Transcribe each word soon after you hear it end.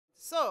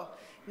So,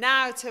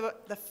 now to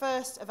the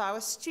first of our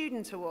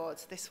student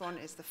awards. This one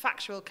is the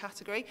factual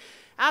category.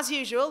 As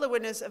usual, the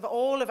winners of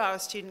all of our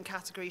student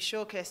categories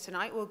showcased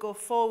tonight will go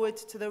forward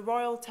to the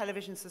Royal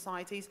Television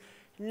Society's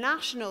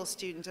National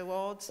Student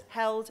Awards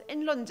held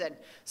in London.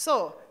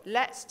 So,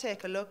 let's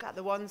take a look at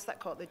the ones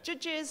that caught the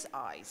judges'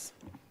 eyes.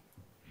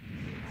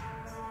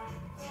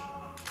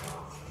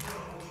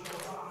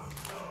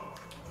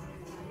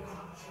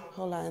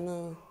 后来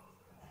呢，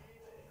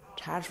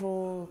查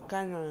出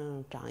肝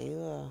上长一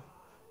个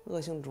恶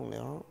性肿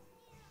瘤，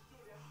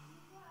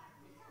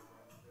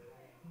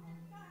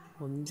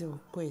我们就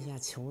跪下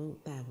求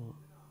大夫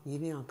一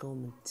定要给我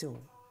们救。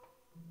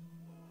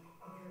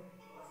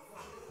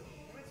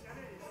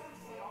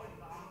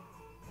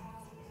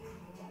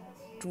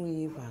终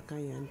于把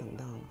肝源等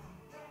到了，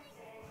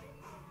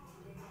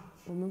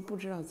我们不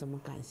知道怎么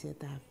感谢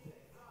大夫，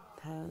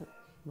他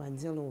挽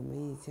救了我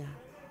们一家。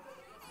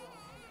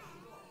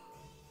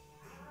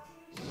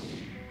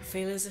 I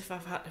feel as if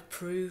I've had to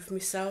prove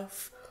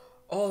myself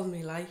all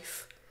my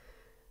life.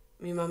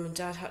 My mum and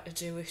dad had to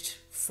do it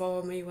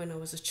for me when I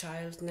was a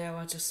child. Now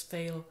I just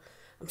feel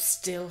I'm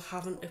still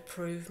having to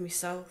prove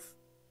myself.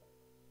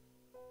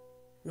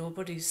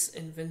 Nobody's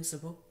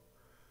invincible.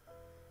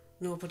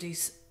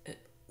 Nobody's at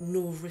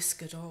no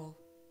risk at all.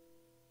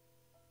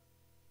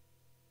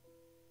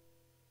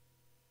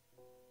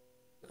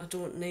 I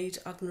don't need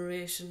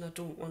admiration. I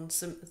don't want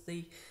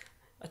sympathy.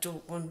 I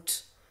don't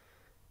want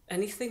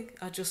anything.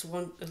 I just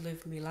want to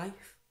live my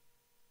life.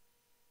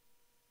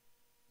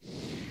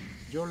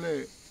 Yo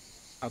le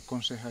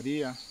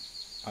aconsejaría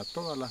a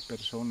todas las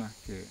personas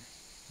que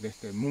de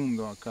este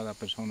mundo, a cada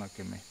persona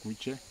que me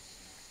escuche,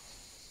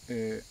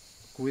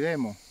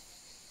 cuidemos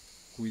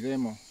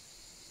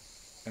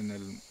en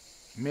el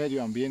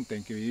medio ambiente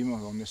en que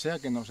vivimos, donde sea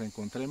que nos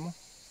encontremos,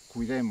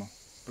 cuidemos,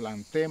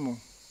 plantemos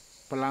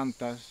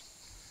plantas.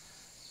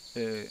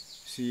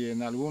 Si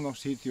en algunos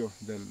sitios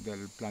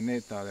del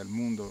planeta, del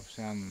mundo,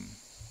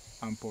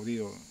 han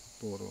podido,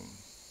 por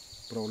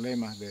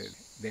problemas de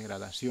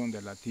degradación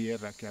de la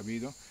tierra que ha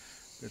habido,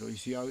 pero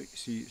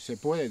si se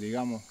puede,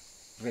 digamos,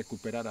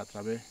 recuperar a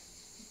través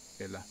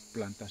de las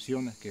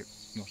plantaciones que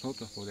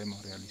nosotros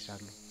podemos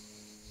realizarlo.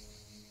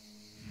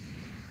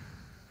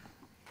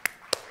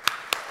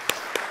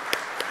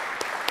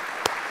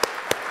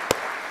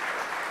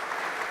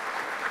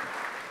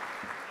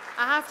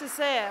 I have to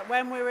say,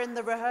 when we were in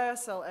the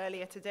rehearsal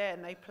earlier today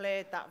and they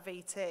played that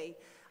VT,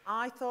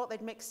 I thought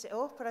they'd mixed it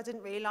up, but I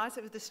didn't realise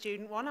it was the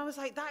student one. I was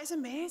like, that is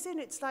amazing.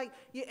 It's like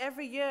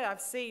every year I've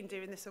seen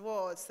doing this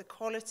awards, the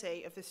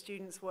quality of the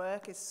students'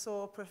 work is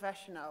so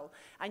professional.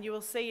 And you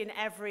will see in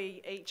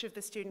each of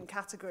the student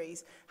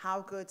categories how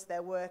good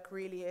their work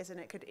really is, and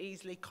it could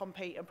easily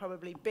compete and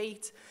probably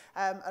beat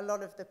a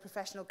lot of the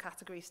professional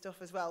category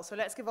stuff as well. So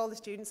let's give all the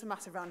students a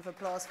massive round of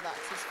applause for that.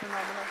 It's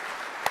phenomenal.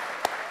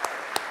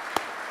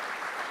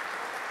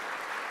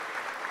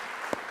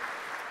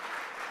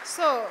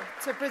 So,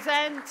 to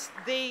present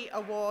the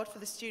award for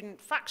the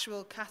Student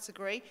Factual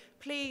category,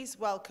 please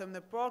welcome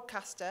the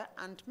broadcaster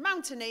and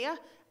mountaineer,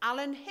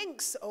 Alan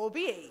Hinks,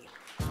 OBE.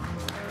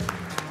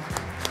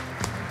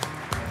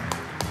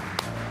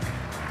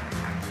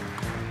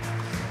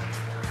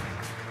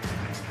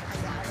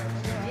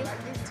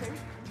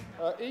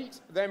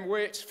 Eat, then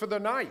wait for the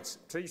night.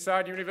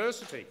 Teesside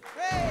University.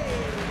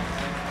 Hooray!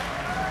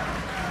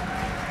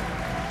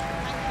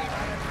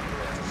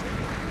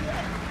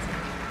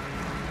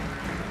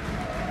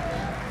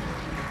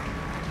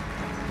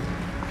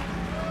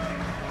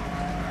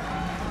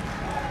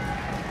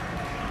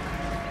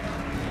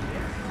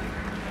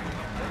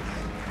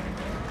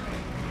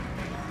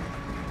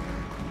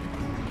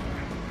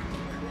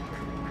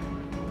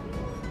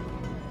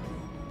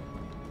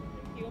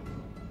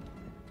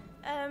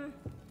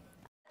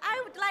 I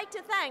would like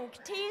to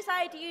thank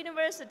Teesside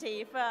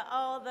University for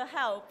all the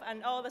help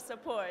and all the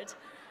support,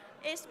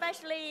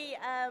 especially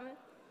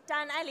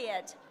Dan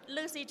Elliott,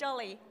 Lucy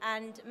Jolly,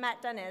 and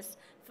Matt Dennis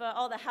for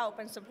all the help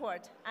and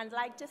support. And I'd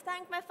like to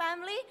thank my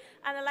family,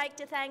 and I'd like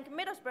to thank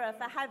Middlesbrough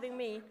for having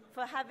me,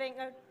 for having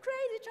a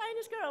crazy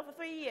Chinese girl for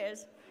 3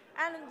 years.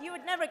 And you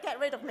would never get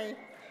rid of me.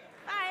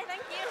 Bye,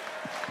 thank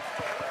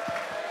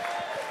you.